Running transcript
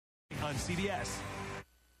on CBS.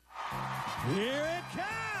 Here it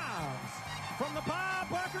comes from the Bob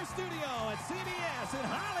Barker Studio at CBS in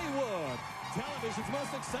Hollywood. Television's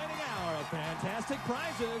most exciting hour of fantastic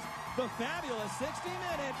prizes. The fabulous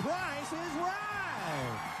 60-minute Price is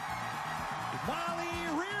Right. Molly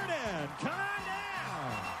Reardon, come on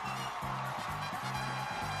down.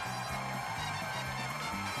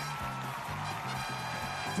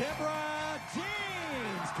 Deborah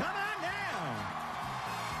James, come on down.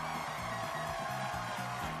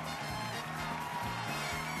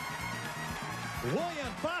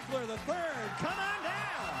 William Butler III, come on down.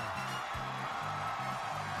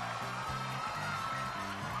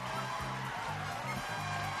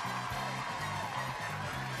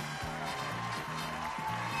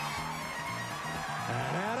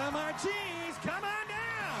 And Adam Marchese, come on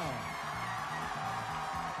down.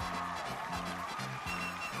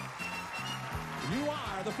 You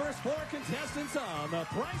are the first four contestants on The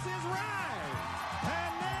Price is Right.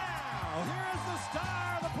 And now, here is the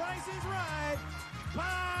star of The Price is Right,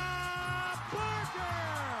 Bob Barker.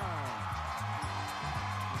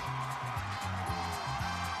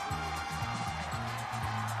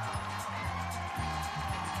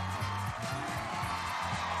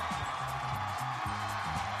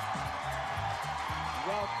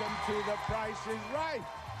 Welcome to The Price is Right.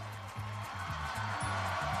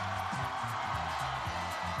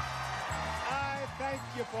 I thank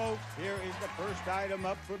you, folks. Here is the first item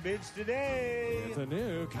up for bids today. It's a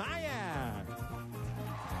new kayak.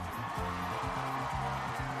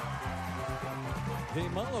 The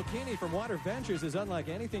Molokini from Water Ventures is unlike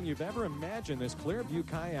anything you've ever imagined. This clear view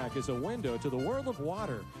kayak is a window to the world of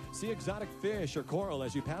water. See exotic fish or coral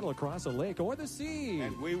as you paddle across a lake or the sea.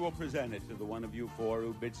 And we will present it to the one of you four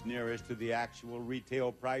who bids nearest to the actual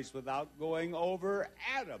retail price without going over.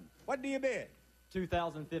 Adam, what do you bid?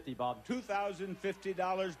 $2,050, Bob.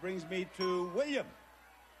 $2,050 brings me to William.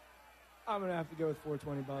 I'm going to have to go with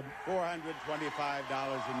 $420, Bob. $425.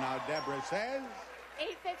 And now Deborah says...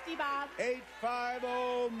 $850, Bob.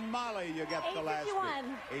 $850, Molly. You get the last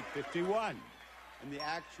bid. $851. And the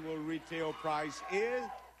actual retail price is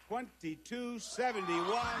 $22.71. You,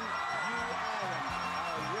 Adam,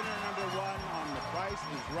 are winner number one on The Price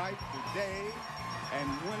is Right today. And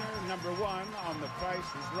winner number one on The Price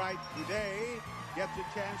is Right today gets a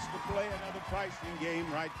chance to play another pricing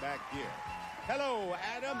game right back here. Hello,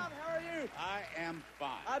 Adam. Bob, how are you? I am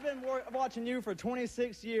fine. I've been watching you for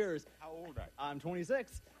 26 years. How old are you? I'm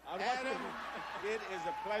 26. Adam, it is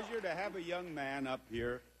a pleasure to have a young man up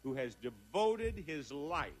here who has devoted his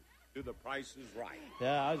life to The Price is Right.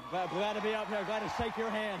 Yeah, I was glad to be up here. Glad to shake your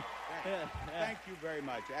hand. Thank you very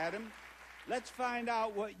much, Adam. Let's find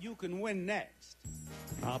out what you can win next.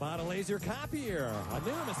 How about a laser copier, a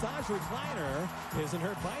new massage recliner, his and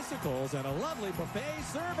her bicycles, and a lovely buffet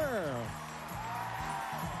server?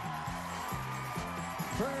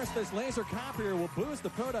 First, this laser copier will boost the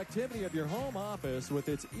productivity of your home office with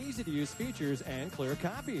its easy-to-use features and clear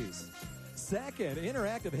copies. Second,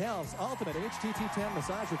 Interactive Health's ultimate HTT10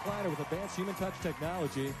 massage recliner with advanced human touch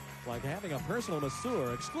technology, like having a personal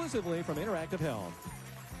masseur exclusively from Interactive Health.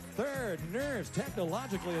 Third, Nerve's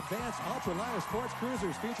technologically advanced ultralighter sports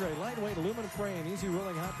cruisers feature a lightweight aluminum frame, easy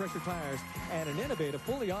rolling high-pressure tires, and an innovative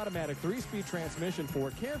fully automatic 3-speed transmission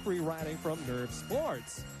for carefree riding from Nerve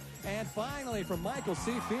Sports. And finally, from Michael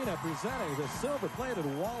C. Fina, presenting the silver-plated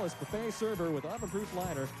Wallace buffet server with oven-proof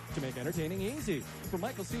liner to make entertaining easy. From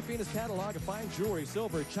Michael C. Fina's catalog of fine jewelry,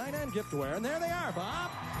 silver, china, and giftware. And there they are,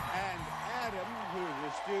 Bob. And Adam, who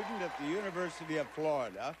is a student at the University of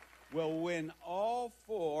Florida, will win all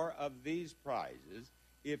four of these prizes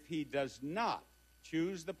if he does not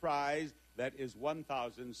choose the prize that is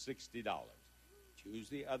 $1,060. Choose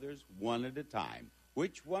the others one at a time.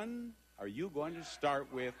 Which one are you going to start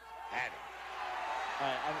with, Adam? All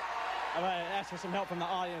right, I'm going to ask for some help from the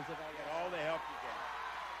audience. If I Get all the help you can.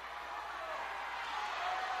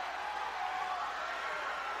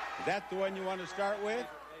 Is that the one you want to start with?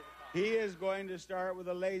 He is going to start with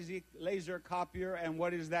a laser copier, and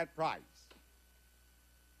what is that price?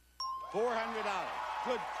 $400.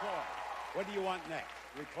 Good choice. What do you want next?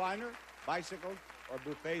 Recliner, bicycle, or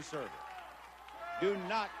buffet server? Do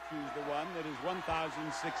not choose the one that is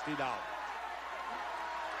 $1,060.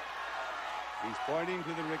 He's pointing to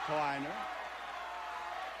the recliner.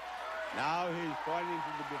 Now he's pointing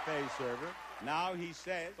to the buffet server. Now he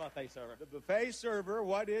says... buffet server. The buffet server,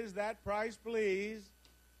 what is that price, please?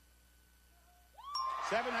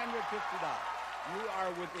 $750. You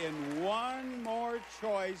are within one more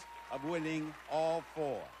choice of winning all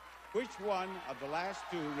four. Which one of the last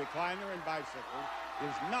two, recliner and bicycle,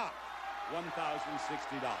 is not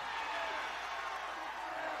 $1,060?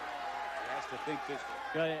 to think this.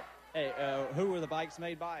 Go ahead. Hey, who were the bikes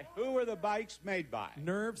made by? Who were the bikes made by?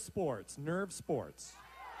 Nerve Sports. Nerve Sports.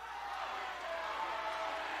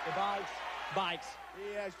 The bikes. Bikes.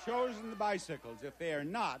 He has chosen the bicycles. If they are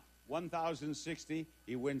not 1,060,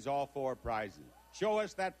 he wins all 4 prizes. Show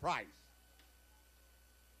us that price.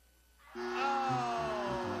 Oh,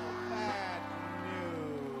 bad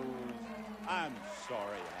news. I'm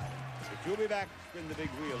sorry, Adam. But you'll be back to spin the big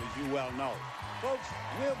wheel, as you well know. Folks,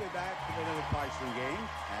 we'll be back with another pricing game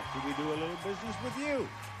after we do a little business with you.